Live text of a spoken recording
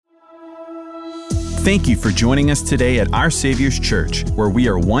Thank you for joining us today at Our Savior's Church, where we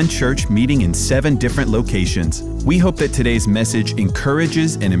are one church meeting in 7 different locations. We hope that today's message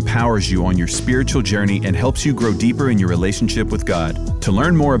encourages and empowers you on your spiritual journey and helps you grow deeper in your relationship with God. To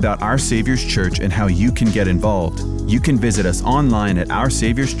learn more about Our Savior's Church and how you can get involved, you can visit us online at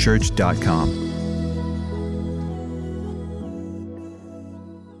oursaviourschurch.com.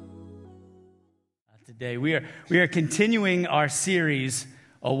 Today we are continuing our series,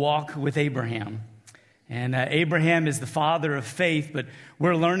 A Walk with Abraham. And Abraham is the father of faith, but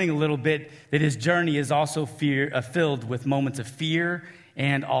we're learning a little bit that his journey is also filled with moments of fear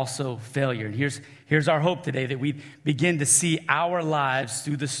and also failure. And here's our hope today, that we begin to see our lives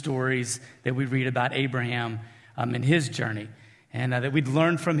through the stories that we read about Abraham and his journey. And that we'd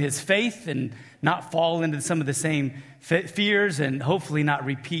learn from his faith and not fall into some of the same fears, and hopefully not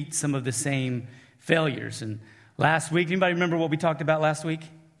repeat some of the same failures. And last week, anybody remember what we talked about last week?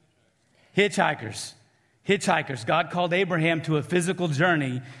 Hitchhikers. God called Abraham to a physical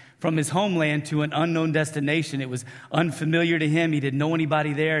journey from his homeland to an unknown destination. It was unfamiliar to him. He didn't know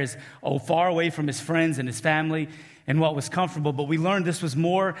anybody there. He's far away from his friends and his family and what was comfortable. But we learned this was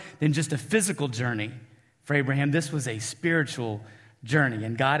more than just a physical journey for Abraham. This was a spiritual journey.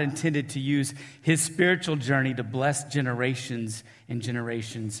 And God intended to use his spiritual journey to bless generations and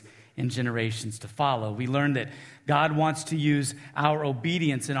generations and generations to follow. We learned that God wants to use our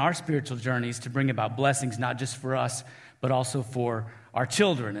obedience in our spiritual journeys to bring about blessings, not just for us, but also for our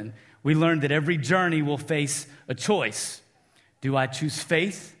children. And we learned that every journey will face a choice. Do I choose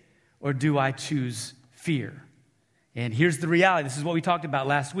faith or do I choose fear? And here's the reality. This is what we talked about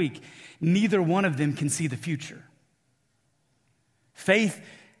last week. Neither one of them can see the future. Faith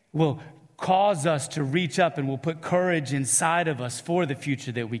will cause us to reach up and will put courage inside of us for the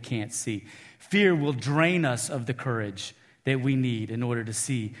future that we can't see. Fear will drain us of the courage that we need in order to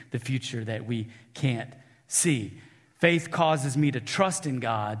see the future that we can't see. Faith causes me to trust in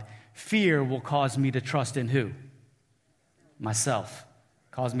God. Fear will cause me to trust in who? Myself.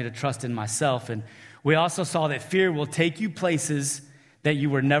 Cause me to trust in myself. And we also saw that fear will take you places that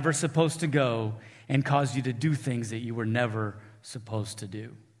you were never supposed to go and cause you to do things that you were never supposed to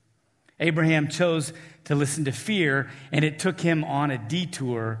do. Abraham chose to listen to fear, and it took him on a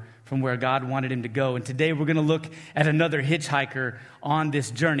detour from where God wanted him to go. And today we're going to look at another hitchhiker on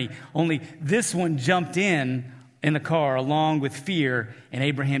this journey. Only this one jumped in the car along with fear, and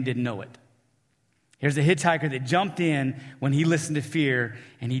Abraham didn't know it. Here's a hitchhiker that jumped in when he listened to fear,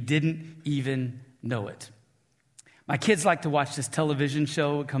 and he didn't even know it. My kids like to watch this television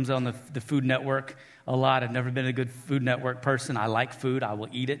show. It comes on the Food Network a lot. I've never been a good Food Network person. I like food. I will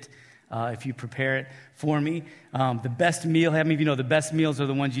eat it. If you prepare it for me. The best meal, how many of you know the best meals are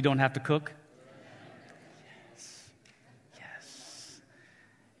the ones you don't have to cook? Yes.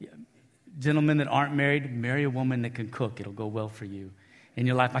 Yeah. Gentlemen that aren't married, marry a woman that can cook. It'll go well for you in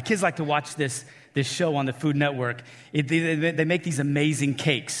your life. My kids like to watch this show on the Food Network. They make these amazing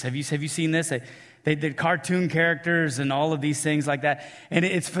cakes. Have you seen this? They did cartoon characters and all of these things like that. And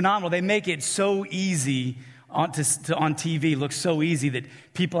it's phenomenal. They make it so easy on TV, looks so easy that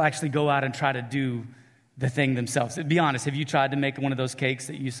people actually go out and try to do the thing themselves. Be honest, have you tried to make one of those cakes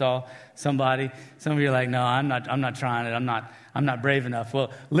that you saw somebody? Some of you are like, no, I'm not trying it. I'm not brave enough.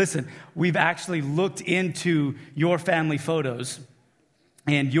 Well, listen, we've actually looked into your family photos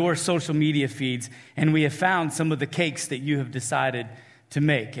and your social media feeds, and we have found some of the cakes that you have decided to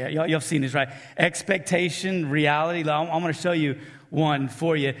make. Y'all have seen this, right? Expectation, reality. I'm going to show you one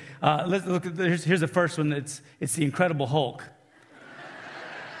for you. Let's look at here's the first one. It's the Incredible Hulk.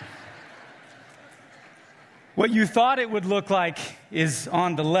 What you thought it would look like is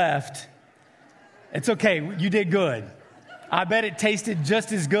on the left. It's okay. You did good. I bet it tasted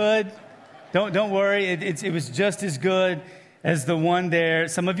just as good. Don't worry. It was just as good as the one there.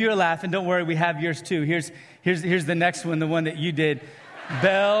 Some of you are laughing. Don't worry. We have yours too. Here's the next one. The one that you did,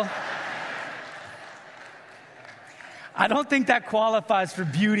 Belle. I don't think that qualifies for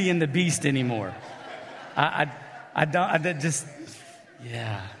Beauty and the Beast anymore. I don't.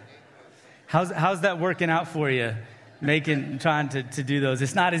 Yeah. How's that working out for you? Trying to do those.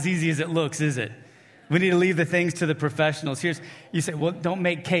 It's not as easy as it looks, is it? We need to leave the things to the professionals. You say, well, don't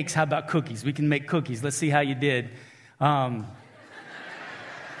make cakes. How about cookies? We can make cookies. Let's see how you did.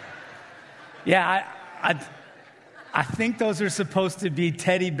 Yeah, I think those are supposed to be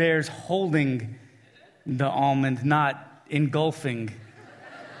teddy bears holding the almond, not engulfing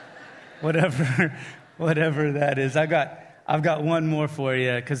whatever that is. I've got one more for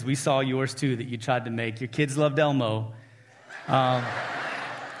you because we saw yours too that you tried to make. Your kids loved Elmo. You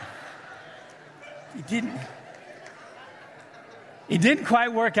didn't. It didn't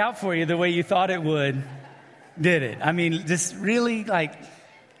quite work out for you the way you thought it would, did it? I mean, just really like...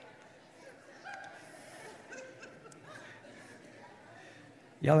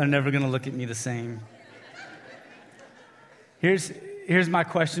 Y'all are never going to look at me the same. Here's my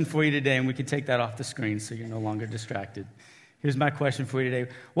question for you today, and we can take that off the screen so you're no longer distracted. Here's my question for you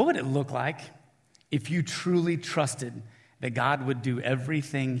today. What would it look like if you truly trusted that God would do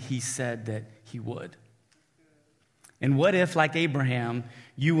everything he said that he would? And what if, like Abraham,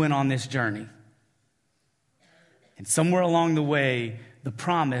 you went on this journey, and somewhere along the way, the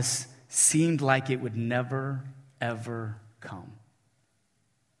promise seemed like it would never, ever come?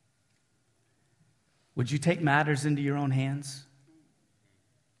 Would you take matters into your own hands?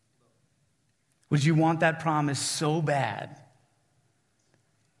 Would you want that promise so bad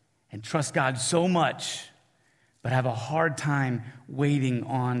and trust God so much, but have a hard time waiting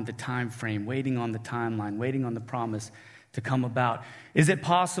on the time frame, waiting on the timeline, waiting on the promise to come about? Is it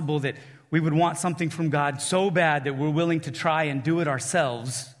possible that we would want something from God so bad that we're willing to try and do it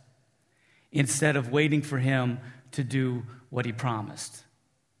ourselves instead of waiting for him to do what he promised?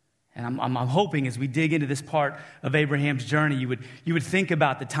 And I'm hoping as we dig into this part of Abraham's journey, you would think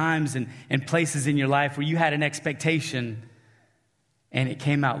about the times and places in your life where you had an expectation and it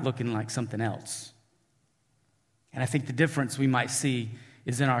came out looking like something else. And I think the difference we might see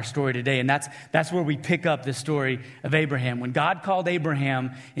is in our story today. And that's where we pick up the story of Abraham. When God called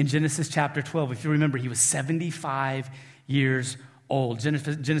Abraham in Genesis chapter 12, if you remember, he was 75 years old.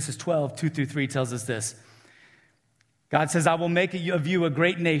 Genesis 12, 2-3 tells us this. God says, I will make of you a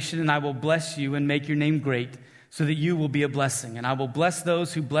great nation, and I will bless you and make your name great, so that you will be a blessing. And I will bless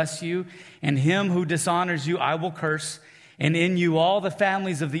those who bless you, and him who dishonors you I will curse. And in you all the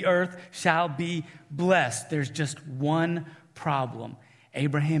families of the earth shall be blessed. There's just one problem.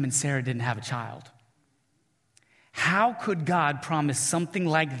 Abraham and Sarah didn't have a child. How could God promise something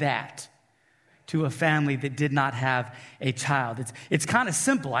like that to a family that did not have a child? It's kind of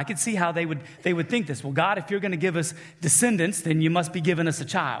simple. I could see how they would think this. Well, God, if you're going to give us descendants, then you must be giving us a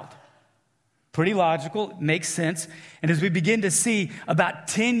child. Pretty logical, makes sense. And as we begin to see, about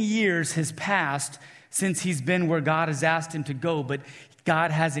 10 years has passed since he's been where God has asked him to go, but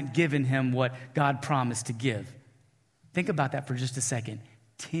God hasn't given him what God promised to give. Think about that for just a second.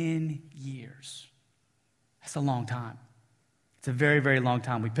 10 years. That's a long time. It's a very, very long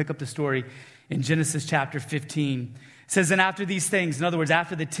time. We pick up the story in Genesis chapter 15. It says, and after these things, in other words,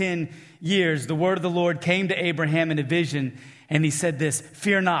 after the 10 years, the word of the Lord came to Abraham in a vision, and he said this,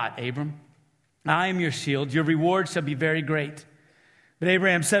 fear not, Abram. I am your shield. Your reward shall be very great. But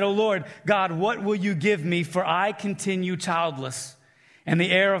Abraham said, O Lord, God, what will you give me? For I continue childless, and the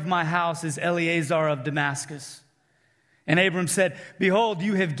heir of my house is Eliezer of Damascus. And Abram said, behold,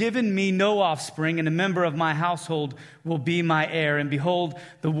 you have given me no offspring, and a member of my household will be my heir. And behold,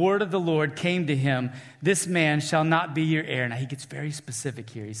 the word of the Lord came to him, this man shall not be your heir. Now he gets very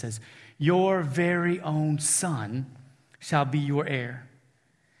specific here. He says, your very own son shall be your heir.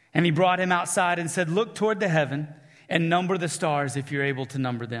 And he brought him outside and said, look toward the heaven and number the stars if you're able to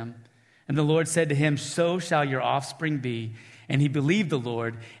number them. And the Lord said to him, so shall your offspring be. And he believed the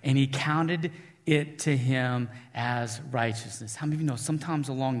Lord, and he counted it to him as righteousness. How many of you know sometimes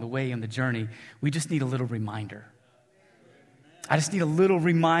along the way in the journey, we just need a little reminder? I just need a little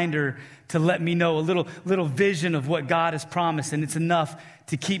reminder to let me know, a little vision of what God has promised, and it's enough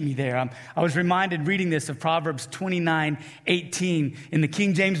to keep me there. I was reminded reading this of Proverbs 29:18. In the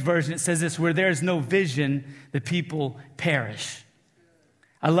King James Version, it says this, where there is no vision, the people perish.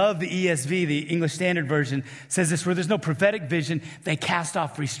 I love the ESV, the English Standard Version, says this, where there's no prophetic vision, they cast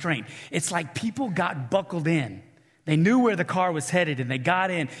off restraint. It's like people got buckled in. They knew where the car was headed, and they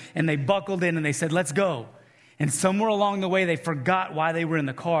got in, and they buckled in, and they said, let's go. And somewhere along the way, they forgot why they were in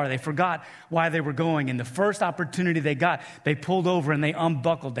the car. They forgot why they were going. And the first opportunity they got, they pulled over and they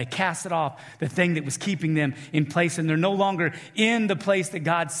unbuckled. They cast it off, the thing that was keeping them in place. And they're no longer in the place that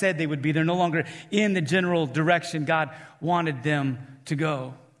God said they would be. They're no longer in the general direction God wanted them to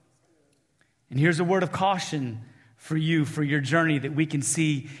go. And here's a word of caution for you, for your journey that we can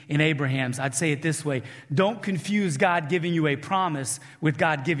see in Abraham's. I'd say it this way. Don't confuse God giving you a promise with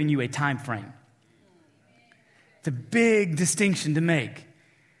God giving you a time frame. It's a big distinction to make.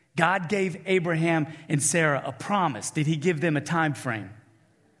 God gave Abraham and Sarah a promise. Did he give them a time frame?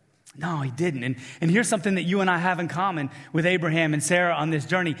 No, he didn't. And here's something that you and I have in common with Abraham and Sarah on this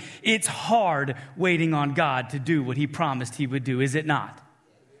journey. It's hard waiting on God to do what he promised he would do, is it not?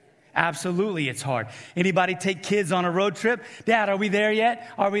 Absolutely, it's hard. Anybody take kids on a road trip? Dad, are we there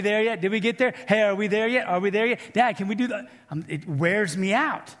yet? Are we there yet? Did we get there? Hey, are we there yet? Are we there yet? Dad, can we do that? It wears me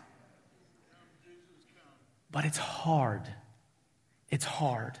out. But it's hard. It's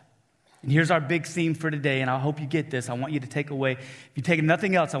hard. And here's our big theme for today, and I hope you get this. I want you to take away, if you take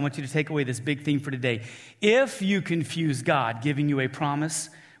nothing else, I want you to take away this big theme for today. If you confuse God giving you a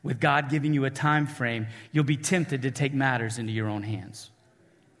promise with God giving you a time frame, you'll be tempted to take matters into your own hands.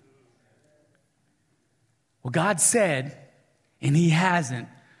 Well, God said, and he hasn't,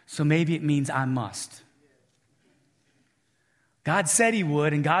 so maybe it means I must. God said he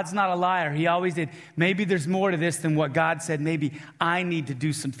would, and God's not a liar. He always did. Maybe there's more to this than what God said. Maybe I need to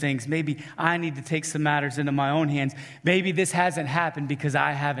do some things. Maybe I need to take some matters into my own hands. Maybe this hasn't happened because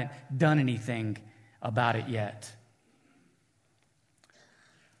I haven't done anything about it yet.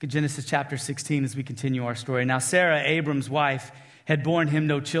 Look at Genesis chapter 16 as we continue our story. Now Sarah, Abram's wife, had borne him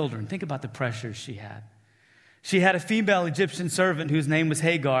no children. Think about the pressures she had. She had a female Egyptian servant whose name was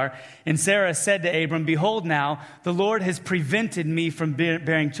Hagar, and Sarah said to Abram, behold now, the Lord has prevented me from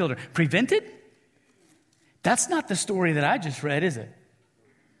bearing children. Prevented? That's not the story that I just read, is it?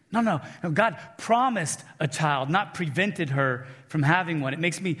 No. God promised a child, not prevented her from having one. It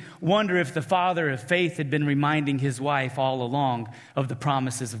makes me wonder if the father of faith had been reminding his wife all along of the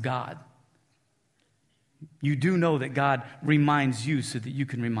promises of God. You do know that God reminds you so that you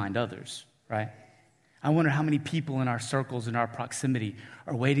can remind others, right? I wonder how many people in our circles, in our proximity,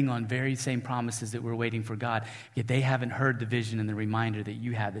 are waiting on very same promises that we're waiting for God, yet they haven't heard the vision and the reminder that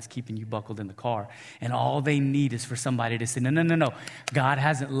you have that's keeping you buckled in the car. And all they need is for somebody to say, no. God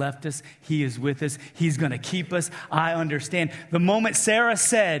hasn't left us. He is with us. He's going to keep us. I understand. The moment Sarah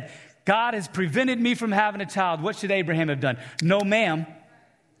said, God has prevented me from having a child, what should Abraham have done? No, ma'am.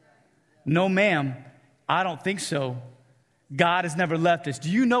 No, ma'am. I don't think so. God has never left us.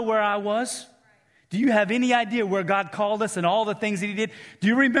 Do you know where I was? Do you have any idea where God called us and all the things that he did? Do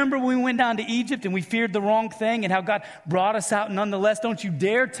you remember when we went down to Egypt and we feared the wrong thing and how God brought us out nonetheless? Don't you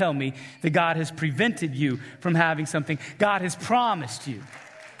dare tell me that God has prevented you from having something. God has promised you.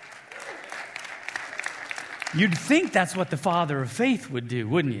 You'd think that's what the father of faith would do,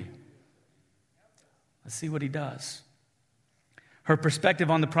 wouldn't you? Let's see what he does. Her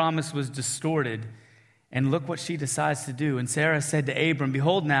perspective on the promise was distorted. And look what she decides to do. And Sarah said to Abram,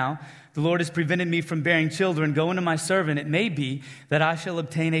 behold now, the Lord has prevented me from bearing children. Go unto my servant. It may be that I shall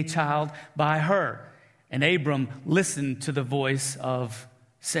obtain a child by her. And Abram listened to the voice of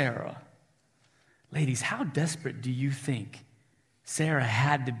Sarah. Ladies, how desperate do you think Sarah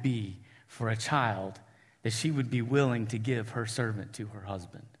had to be for a child that she would be willing to give her servant to her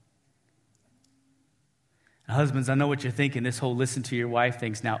husband? Now, husbands, I know what you're thinking. This whole listen to your wife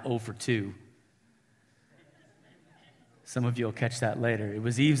thing's now 0 for 2. Some of you will catch that later. It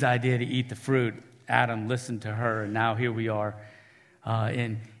was Eve's idea to eat the fruit. Adam listened to her, and now here we are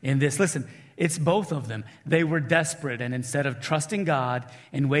in this. Listen, it's both of them. They were desperate, and instead of trusting God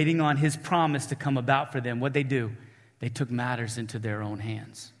and waiting on his promise to come about for them, what'd they do? They took matters into their own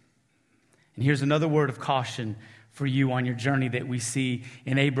hands. And here's another word of caution for you on your journey that we see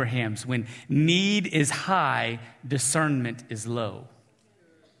in Abraham's. When need is high, discernment is low.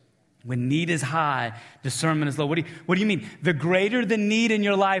 When need is high, discernment is low. What do you mean? The greater the need in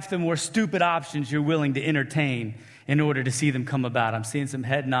your life, the more stupid options you're willing to entertain in order to see them come about. I'm seeing some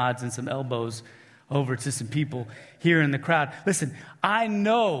head nods and some elbows over to some people here in the crowd. Listen, I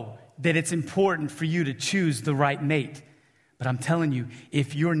know that it's important for you to choose the right mate. But I'm telling you,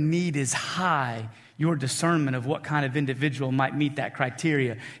 if your need is high, your discernment of what kind of individual might meet that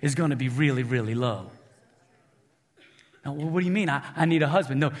criteria is going to be really, really low. Now, what do you mean? I need a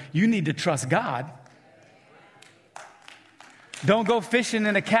husband. No, you need to trust God. Don't go fishing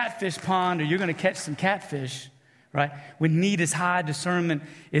in a catfish pond or you're going to catch some catfish, right? When need is high, discernment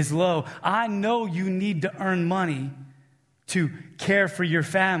is low. I know you need to earn money to care for your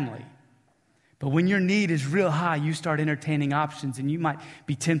family. But when your need is real high, you start entertaining options and you might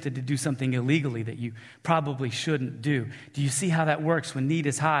be tempted to do something illegally that you probably shouldn't do. Do you see how that works? When need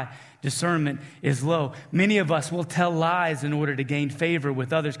is high, discernment is low. Many of us will tell lies in order to gain favor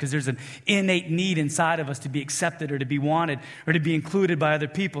with others because there's an innate need inside of us to be accepted or to be wanted or to be included by other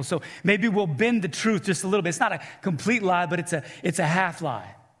people. So maybe we'll bend the truth just a little bit. It's not a complete lie, but it's a half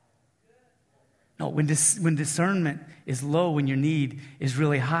lie. No, when discernment is low, when your need is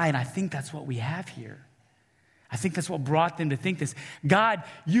really high, and I think that's what we have here. I think that's what brought them to think this. God,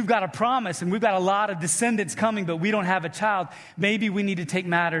 you've got a promise, and we've got a lot of descendants coming, but we don't have a child. Maybe we need to take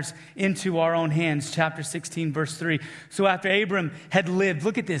matters into our own hands. Chapter 16, verse 3. So after Abram had lived,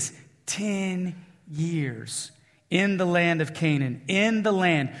 look at this, 10 years in the land of Canaan, in the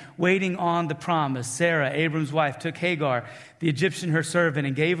land, waiting on the promise, Sarah, Abram's wife, took Hagar, the Egyptian, her servant,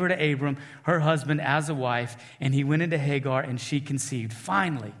 and gave her to Abram, her husband, as a wife. And he went into Hagar, and she conceived.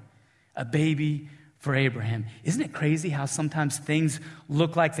 Finally, a baby for Abraham. Isn't it crazy how sometimes things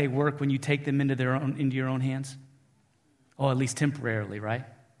look like they work when you take them into your own hands? Oh, at least temporarily, right?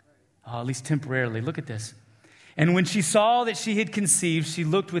 Oh, at least temporarily. Look at this. And when she saw that she had conceived, she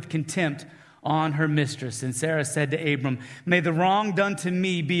looked with contempt on her mistress. And Sarah said to Abram, may the wrong done to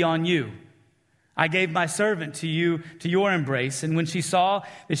me be on you. I gave my servant to you, to your embrace. And when she saw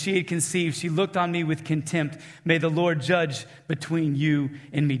that she had conceived, she looked on me with contempt. May the Lord judge between you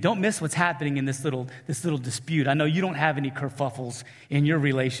and me. Don't miss what's happening in this little dispute. I know you don't have any kerfuffles in your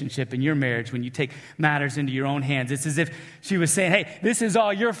relationship, in your marriage, when you take matters into your own hands. It's as if she was saying, hey, this is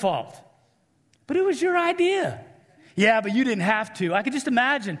all your fault. But it was your idea. Yeah, but you didn't have to. I could just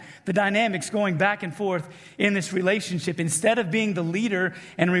imagine the dynamics going back and forth in this relationship. Instead of being the leader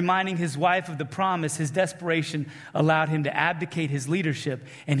and reminding his wife of the promise, his desperation allowed him to abdicate his leadership,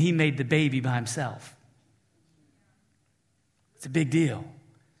 and he made the baby by himself. It's a big deal.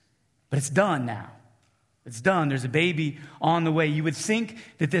 But it's done now. It's done. There's a baby on the way. You would think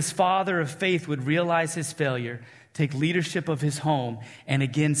that this father of faith would realize his failure, take leadership of his home, and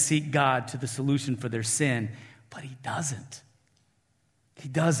again seek God to the solution for their sin. But he doesn't. He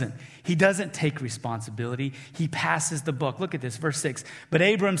doesn't. He doesn't take responsibility. He passes the buck. Look at this, verse 6. But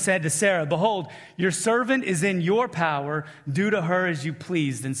Abram said to Sarah, behold, your servant is in your power. Do to her as you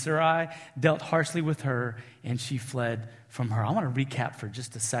please. Then Sarai dealt harshly with her, and she fled from her. I want to recap for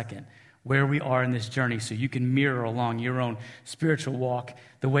just a second where we are in this journey so you can mirror along your own spiritual walk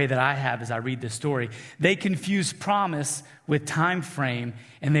the way that I have as I read this story. They confused promise with time frame,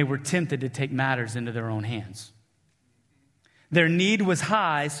 and they were tempted to take matters into their own hands. Their need was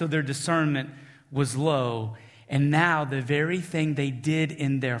high, so their discernment was low. And now the very thing they did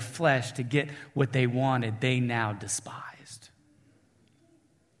in their flesh to get what they wanted, they now despised.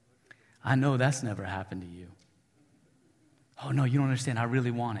 I know that's never happened to you. Oh, no, you don't understand. I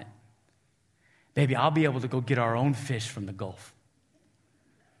really want it. Baby, I'll be able to go get our own fish from the Gulf.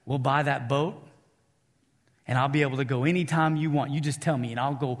 We'll buy that boat, and I'll be able to go anytime you want. You just tell me, and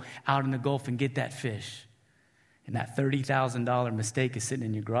I'll go out in the Gulf and get that fish. And that $30,000 mistake is sitting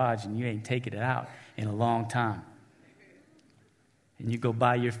in your garage, and you ain't taken it out in a long time. And you go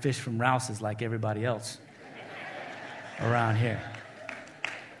buy your fish from Rouse's like everybody else around here.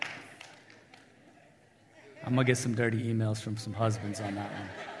 I'm going to get some dirty emails from some husbands on that one.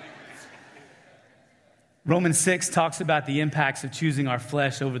 Romans 6 talks about the impacts of choosing our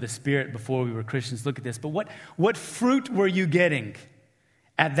flesh over the spirit before we were Christians. Look at this. But what fruit were you getting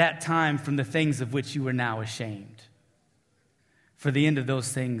at that time from the things of which you are now ashamed? For the end of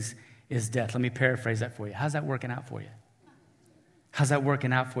those things is death. Let me paraphrase that for you. How's that working out for you? How's that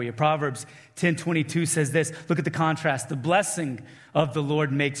working out for you? Proverbs 10:22 says this. Look at the contrast. The blessing of the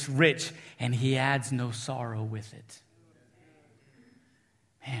Lord makes rich, and he adds no sorrow with it.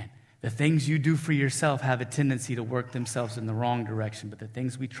 Man, the things you do for yourself have a tendency to work themselves in the wrong direction, but the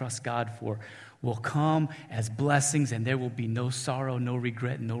things we trust God for will come as blessings, and there will be no sorrow, no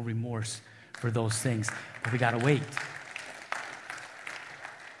regret, no remorse for those things. But we got to wait.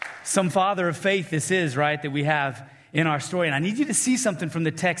 Some father of faith this is, right, that we have in our story. And I need you to see something from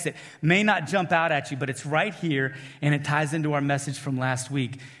the text that may not jump out at you, but it's right here, and it ties into our message from last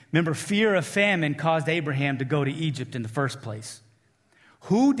week. Remember, fear of famine caused Abraham to go to Egypt in the first place.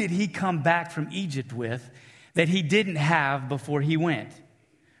 Who did he come back from Egypt with that he didn't have before he went?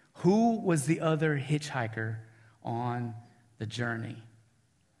 Who was the other hitchhiker on the journey?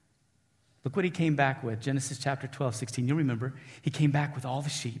 Look what he came back with. Genesis chapter 12:16. You'll remember. He came back with all the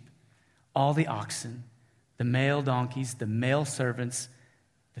sheep, all the oxen, the male donkeys, the male servants,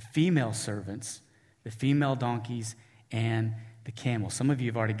 the female servants, the female donkeys, and the camels. Some of you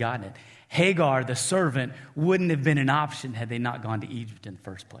have already gotten it. Hagar, the servant, wouldn't have been an option had they not gone to Egypt in the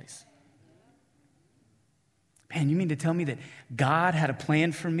first place. Man, you mean to tell me that God had a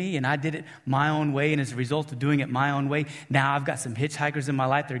plan for me and I did it my own way, and as a result of doing it my own way, now I've got some hitchhikers in my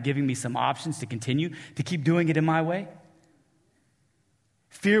life that are giving me some options to continue to keep doing it in my way?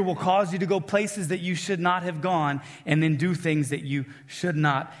 Fear will cause you to go places that you should not have gone and then do things that you should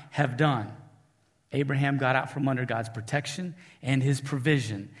not have done. Abraham got out from under God's protection and his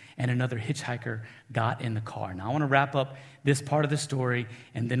provision, and another hitchhiker got in the car. Now, I want to wrap up this part of the story,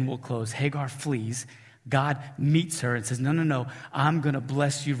 and then we'll close. Hagar flees. God meets her and says, no, I'm going to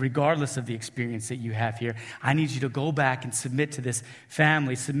bless you regardless of the experience that you have here. I need you to go back and submit to this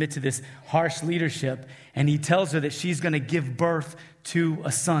family, submit to this harsh leadership. And he tells her that she's going to give birth to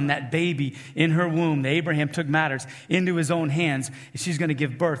a son, that baby in her womb. Abraham took matters into his own hands, and she's going to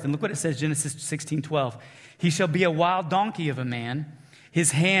give birth. And look what it says, Genesis 16:12. He shall be a wild donkey of a man,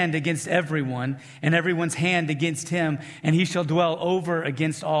 his hand against everyone, and everyone's hand against him, and he shall dwell over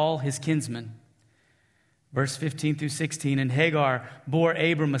against all his kinsmen. Verse 15 through 16, and Hagar bore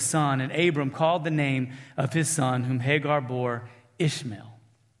Abram a son, and Abram called the name of his son, whom Hagar bore, Ishmael.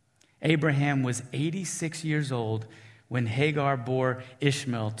 Abraham was 86 years old when Hagar bore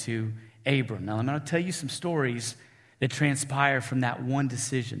Ishmael to Abram. Now, I'm going to tell you some stories that transpire from that one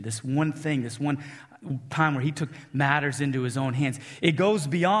decision, this one thing, this one time where he took matters into his own hands. It goes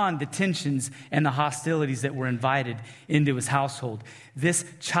beyond the tensions and the hostilities that were invited into his household. This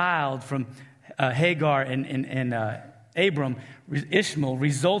child from Hagar and Abram, Ishmael,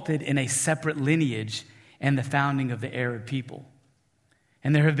 resulted in a separate lineage and the founding of the Arab people.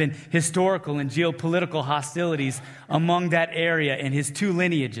 And there have been historical and geopolitical hostilities among that area and his two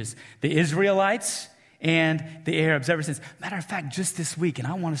lineages, the Israelites and the Arabs, ever since. Matter of fact, just this week, and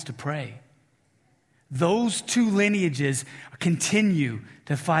I want us to pray, those two lineages continue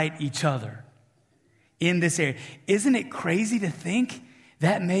to fight each other in this area. Isn't it crazy to think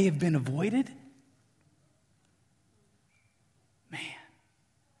that may have been avoided? Man.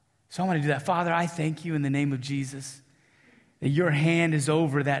 So I want to do that. Father, I thank you in the name of Jesus that your hand is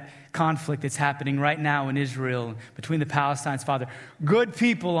over that conflict that's happening right now in Israel between the Palestinians, Father. Good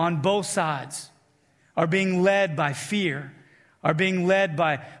people on both sides are being led by fear, are being led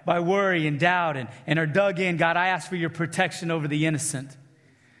by worry and doubt, and are dug in. God, I ask for your protection over the innocent.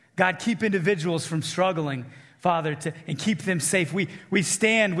 God, keep individuals from struggling, Father, and keep them safe. We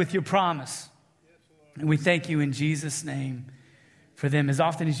stand with your promise. And we thank you in Jesus' name for them. As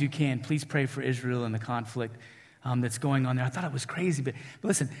often as you can, please pray for Israel and the conflict that's going on there. I thought it was crazy, but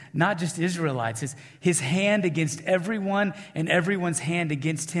listen, not just Israelites. His hand against everyone and everyone's hand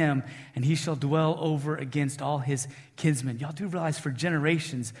against him, and he shall dwell over against all his kinsmen. Y'all do realize for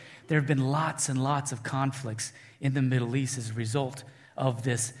generations there have been lots and lots of conflicts in the Middle East as a result of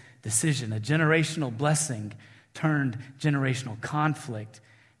this decision. A generational blessing turned generational conflict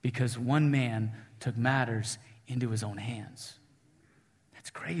because one man took matters into his own hands.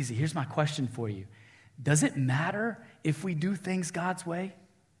 That's crazy. Here's my question for you. Does it matter if we do things God's way?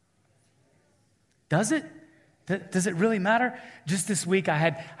 Does it? Does it really matter? Just this week, I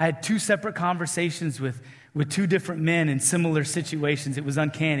had two separate conversations with two different men in similar situations. It was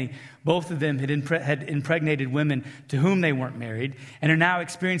uncanny. Both of them had impregnated women to whom they weren't married and are now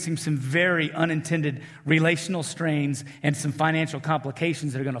experiencing some very unintended relational strains and some financial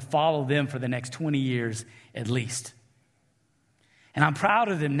complications that are going to follow them for the next 20 years at least. And I'm proud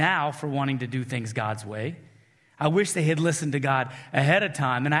of them now for wanting to do things God's way. I wish they had listened to God ahead of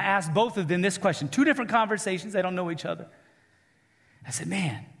time. And I asked both of them this question, two different conversations, they don't know each other. I said,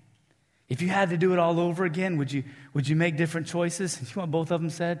 man, if you had to do it all over again, would you make different choices? And you know what both of them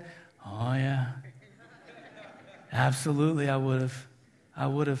said? Oh, yeah. Absolutely, I would have.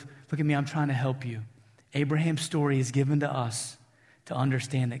 Look at me, I'm trying to help you. Abraham's story is given to us to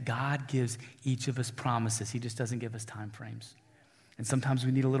understand that God gives each of us promises. He just doesn't give us time frames. And sometimes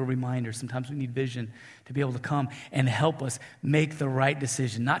we need a little reminder. Sometimes we need vision to be able to come and help us make the right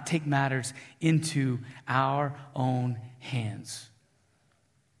decision, not take matters into our own hands.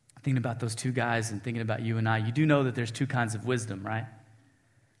 Thinking about those two guys and thinking about you and I, you do know that there's two kinds of wisdom, right?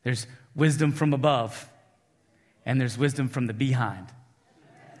 There's wisdom from above, and there's wisdom from the behind.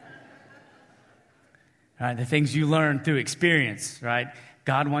 Right? The things you learn through experience, right?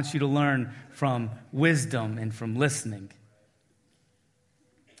 God wants you to learn from wisdom and from listening.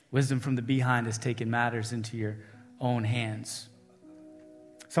 Wisdom from the behind is taking matters into your own hands.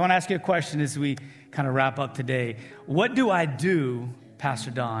 So I want to ask you a question as we kind of wrap up today. What do I do,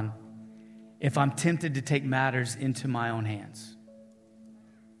 Pastor Don, if I'm tempted to take matters into my own hands?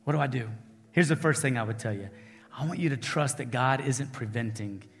 What do I do? Here's the first thing I would tell you. I want you to trust that God isn't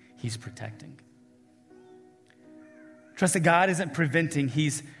preventing, He's protecting. Trust that God isn't preventing,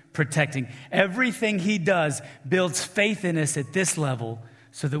 He's protecting. Everything He does builds faith in us at this level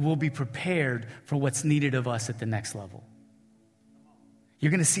so that we'll be prepared for what's needed of us at the next level. You're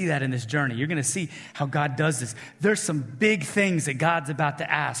going to see that in this journey. You're going to see how God does this. There's some big things that God's about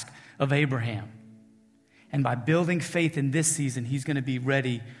to ask of Abraham. And by building faith in this season, He's going to be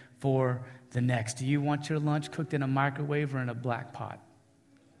ready for the next. Do you want your lunch cooked in a microwave or in a black pot?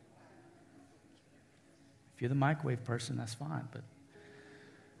 If you're the microwave person, that's fine. But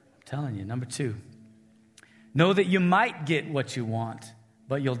I'm telling you, number two, know that you might get what you want,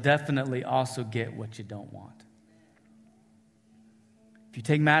 but you'll definitely also get what you don't want. If you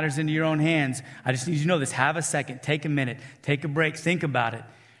take matters into your own hands, I just need you to know this. Have a second, take a minute, take a break, think about it.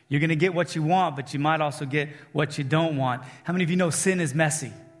 You're going to get what you want, but you might also get what you don't want. How many of you know sin is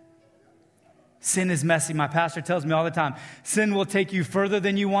messy? Sin is messy. My pastor tells me all the time, sin will take you further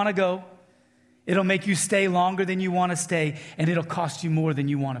than you want to go. It'll make you stay longer than you want to stay, and it'll cost you more than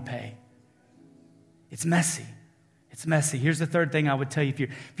you want to pay. It's messy. It's messy. Here's the third thing I would tell you.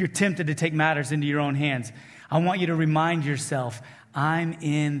 If you're tempted to take matters into your own hands, I want you to remind yourself, I'm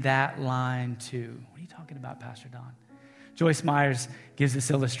in that line too. What are you talking about, Pastor Don? Joyce Myers gives this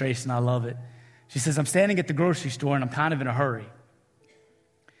illustration. I love it. She says, I'm standing at the grocery store and I'm kind of in a hurry.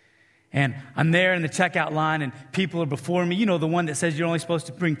 And I'm there in the checkout line and people are before me. You know, the one that says you're only supposed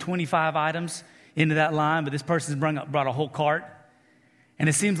to bring 25 items into that line, but this person's brought a whole cart. And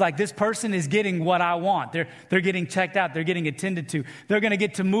it seems like this person is getting what I want. They're getting checked out. They're getting attended to. They're going to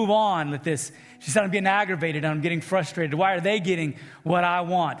get to move on with this. She said, I'm getting aggravated. I'm getting frustrated. Why are they getting what I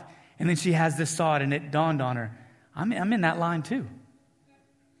want? And then she has this thought, and it dawned on her. I'm in that line too.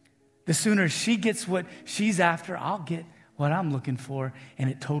 The sooner she gets what she's after, I'll get what I'm looking for. And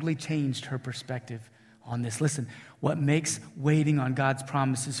it totally changed her perspective on this. Listen, what makes waiting on God's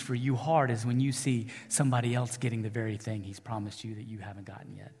promises for you hard is when you see somebody else getting the very thing he's promised you that you haven't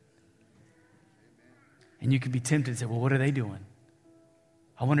gotten yet. And you could be tempted to say, well, what are they doing?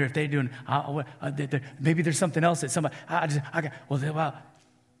 I wonder if they're doing, maybe there's something else that somebody, and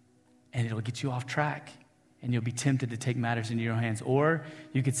it'll get you off track. And you'll be tempted to take matters into your own hands. Or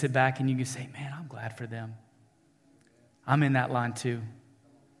you could sit back and you could say, man, I'm glad for them. I'm in that line too.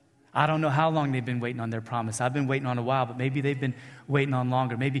 I don't know how long they've been waiting on their promise. I've been waiting on a while, but maybe they've been waiting on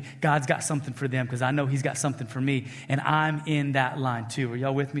longer. Maybe God's got something for them because I know he's got something for me, and I'm in that line too. Are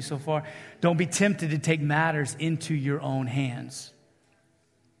y'all with me so far? Don't be tempted to take matters into your own hands.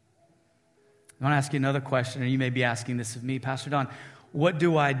 I want to ask you another question, and you may be asking this of me, Pastor Don. What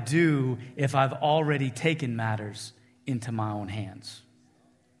do I do if I've already taken matters into my own hands?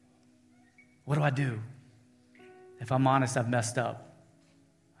 What do I do? If I'm honest, I've messed up.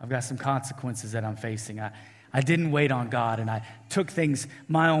 I've got some consequences that I'm facing. I didn't wait on God, and I took things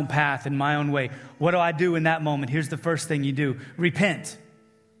my own path and my own way. What do I do in that moment? Here's the first thing you do. Repent.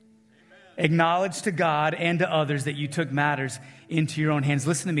 Amen. Acknowledge to God and to others that you took matters into your own hands.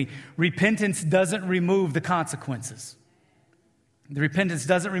 Listen to me. Repentance doesn't remove the consequences. The repentance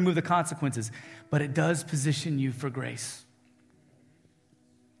doesn't remove the consequences, but it does position you for grace.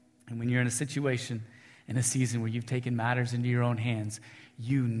 And when you're in a situation, in a season where you've taken matters into your own hands,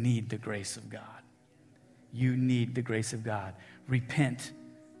 you need the grace of God. You need the grace of God. Repent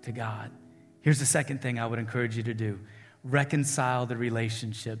to God. Here's the second thing I would encourage you to do. Reconcile the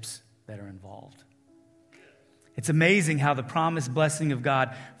relationships that are involved. It's amazing how the promised blessing of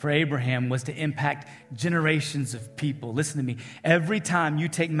God for Abraham was to impact generations of people. Listen to me. Every time you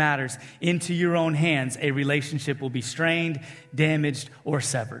take matters into your own hands, a relationship will be strained, damaged, or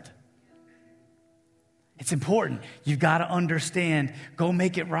severed. It's important. You've got to understand. Go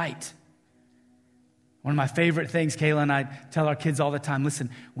make it right. One of my favorite things, Kayla and I tell our kids all the time, listen,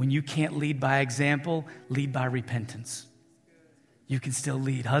 when you can't lead by example, lead by repentance. You can still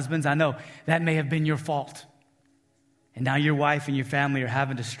lead. Husbands, I know that may have been your fault. And now your wife and your family are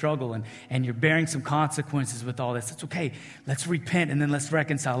having to struggle and you're bearing some consequences with all this. It's okay. Let's repent and then let's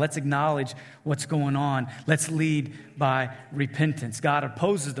reconcile. Let's acknowledge what's going on. Let's lead by repentance. God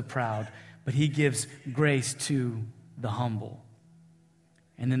opposes the proud, but he gives grace to the humble.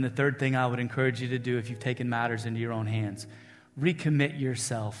 And then the third thing I would encourage you to do if you've taken matters into your own hands, recommit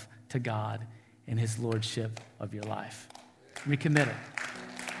yourself to God in his lordship of your life. Recommit it.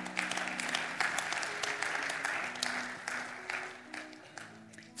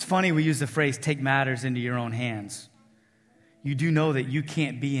 It's funny we use the phrase, take matters into your own hands. You do know that you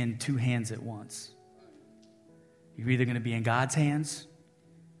can't be in two hands at once. You're either going to be in God's hands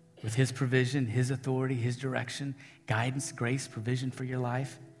with his provision, his authority, his direction, guidance, grace, provision for your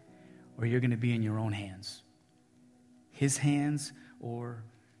life, or you're going to be in your own hands. His hands or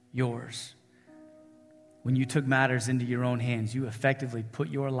yours. When you took matters into your own hands, you effectively put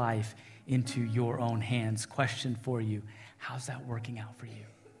your life into your own hands. Question for you, how's that working out for you?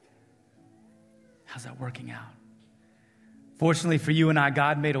 How's that working out? Fortunately for you and I,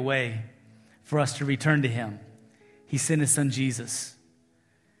 God made a way for us to return to him. He sent his son Jesus.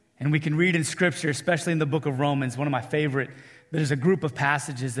 And we can read in Scripture, especially in the book of Romans, one of my favorite, there's a group of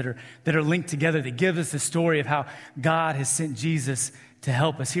passages that are linked together that give us the story of how God has sent Jesus to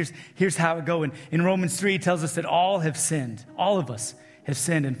help us. Here's how it goes. In Romans 3, it tells us that all have sinned. All of us have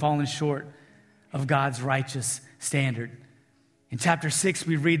sinned and fallen short of God's righteous standard. In chapter 6,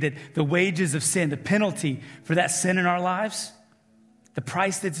 we read that the wages of sin, the penalty for that sin in our lives, the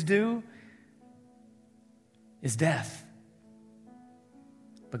price that's due, is death.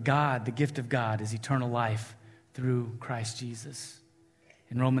 But God, the gift of God, is eternal life through Christ Jesus.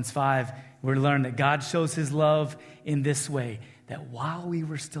 In Romans 5, we're to learn that God shows his love in this way, that while we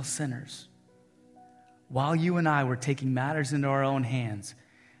were still sinners, while you and I were taking matters into our own hands,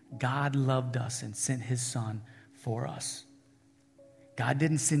 God loved us and sent his son for us. God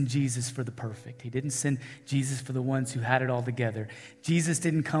didn't send Jesus for the perfect. He didn't send Jesus for the ones who had it all together. Jesus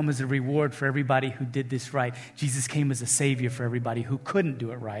didn't come as a reward for everybody who did this right. Jesus came as a savior for everybody who couldn't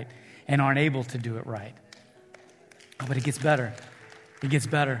do it right and aren't able to do it right. But it gets better. It gets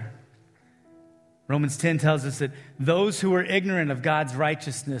better. Romans 10 tells us that those who are ignorant of God's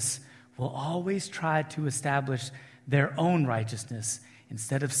righteousness will always try to establish their own righteousness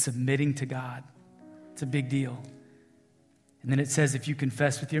instead of submitting to God. It's a big deal. And then it says, if you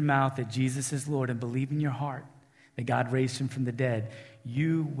confess with your mouth that Jesus is Lord and believe in your heart that God raised him from the dead,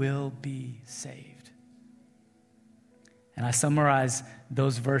 you will be saved. And I summarize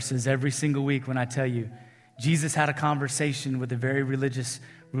those verses every single week when I tell you, Jesus had a conversation with a very religious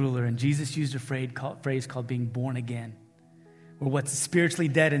ruler, and Jesus used a phrase called being born again, where what's spiritually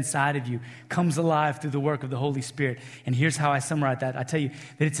dead inside of you comes alive through the work of the Holy Spirit. And here's how I summarize that. I tell you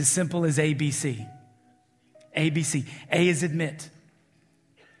that it's as simple as ABC. ABC. A is admit.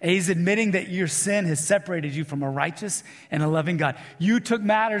 A is admitting that your sin has separated you from a righteous and a loving God. You took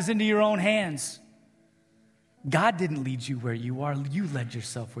matters into your own hands. God didn't lead you where you are. You led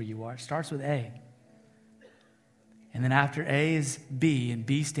yourself where you are. It starts with A. And then after A is B, and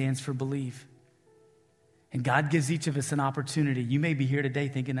B stands for believe. And God gives each of us an opportunity. You may be here today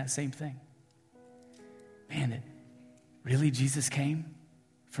thinking that same thing. Man, that really Jesus came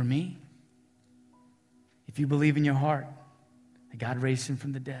for me? If you believe in your heart that God raised him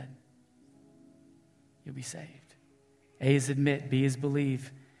from the dead, you'll be saved. A is admit, B is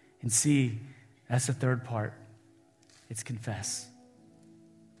believe, and C, that's the third part. It's confess.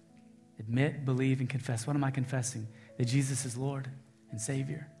 Admit, believe, and confess. What am I confessing? That Jesus is Lord and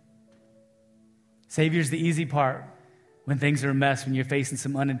Savior. Savior is the easy part when things are a mess, when you're facing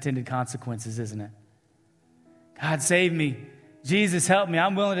some unintended consequences, isn't it? God, save me. Jesus, help me.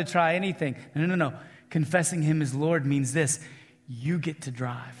 I'm willing to try anything. No. Confessing him as Lord means this: you get to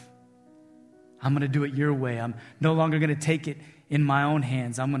drive. I'm going to do it your way. I'm no longer going to take it in my own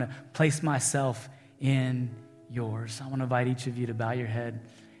hands. I'm going to place myself in yours. I want to invite each of you to bow your head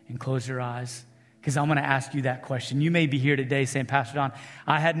and close your eyes, because I'm going to ask you that question. You may be here today saying, Pastor Don,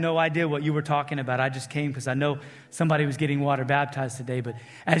 I had no idea what you were talking about. I just came because I know somebody was getting water baptized today. But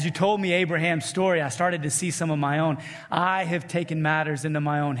as you told me Abraham's story, I started to see some of my own. I have taken matters into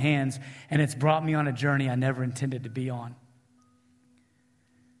my own hands, and it's brought me on a journey I never intended to be on.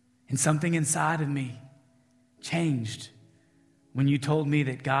 And something inside of me changed when you told me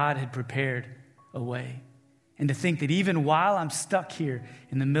that God had prepared a way. And to think that even while I'm stuck here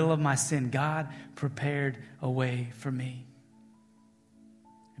in the middle of my sin, God prepared a way for me.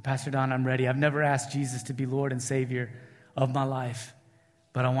 And Pastor Don, I'm ready. I've never asked Jesus to be Lord and Savior of my life,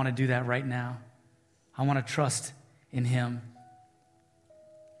 but I want to do that right now. I want to trust in him.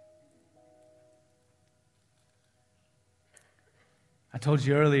 I told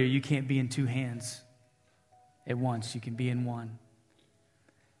you earlier, you can't be in two hands at once. You can be in one.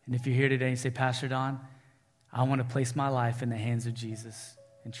 And if you're here today and say, Pastor Don, I want to place my life in the hands of Jesus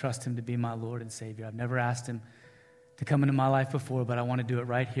and trust him to be my Lord and Savior. I've never asked him to come into my life before, but I want to do it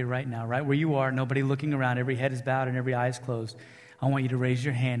right here, right now, right where you are, nobody looking around, every head is bowed and every eye is closed. I want you to raise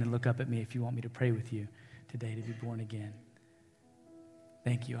your hand and look up at me if you want me to pray with you today to be born again.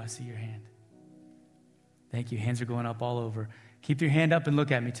 Thank you. I see your hand. Thank you. Hands are going up all over. Keep your hand up and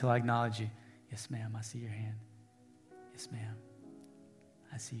look at me till I acknowledge you. Yes, ma'am. I see your hand. Yes, ma'am.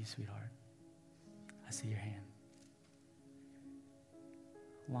 I see you, sweetheart. I see your hand.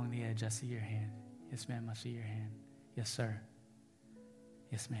 Along the edge, I see your hand. Yes, ma'am, I see your hand. Yes, sir.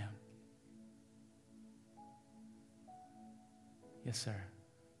 Yes, ma'am. Yes, sir.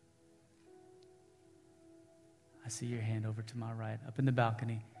 I see your hand over to my right, up in the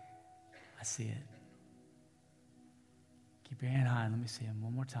balcony. I see it. Keep your hand high. Let me see him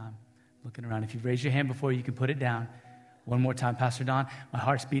one more time. Looking around. If you've raised your hand before, you can put it down. One more time, Pastor Don, my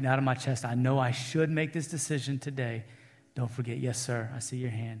heart's beating out of my chest. I know I should make this decision today. Don't forget, yes, sir, I see your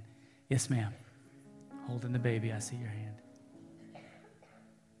hand. Yes, ma'am. Holding the baby, I see your hand.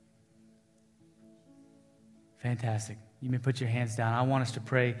 Fantastic. You may put your hands down. I want us to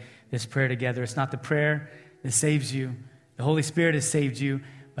pray this prayer together. It's not the prayer that saves you. The Holy Spirit has saved you,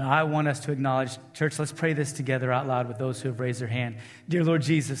 but I want us to acknowledge, church, let's pray this together out loud with those who have raised their hand. Dear Lord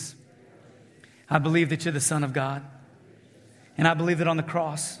Jesus, I believe that you're the Son of God. And I believe that on the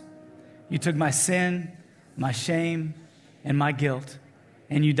cross, you took my sin, my shame, and my guilt,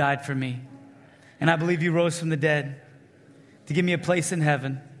 and you died for me. And I believe you rose from the dead to give me a place in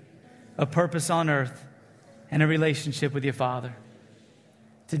heaven, a purpose on earth, and a relationship with your Father.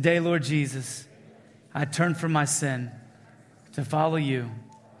 Today, Lord Jesus, I turn from my sin to follow you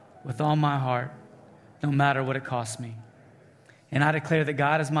with all my heart, no matter what it costs me. And I declare that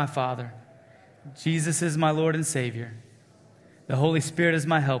God is my Father, Jesus is my Lord and Savior, the Holy Spirit is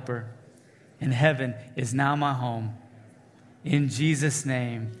my helper, and heaven is now my home. In Jesus'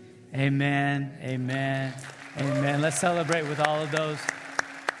 name, amen, amen, amen. Let's celebrate with all of those.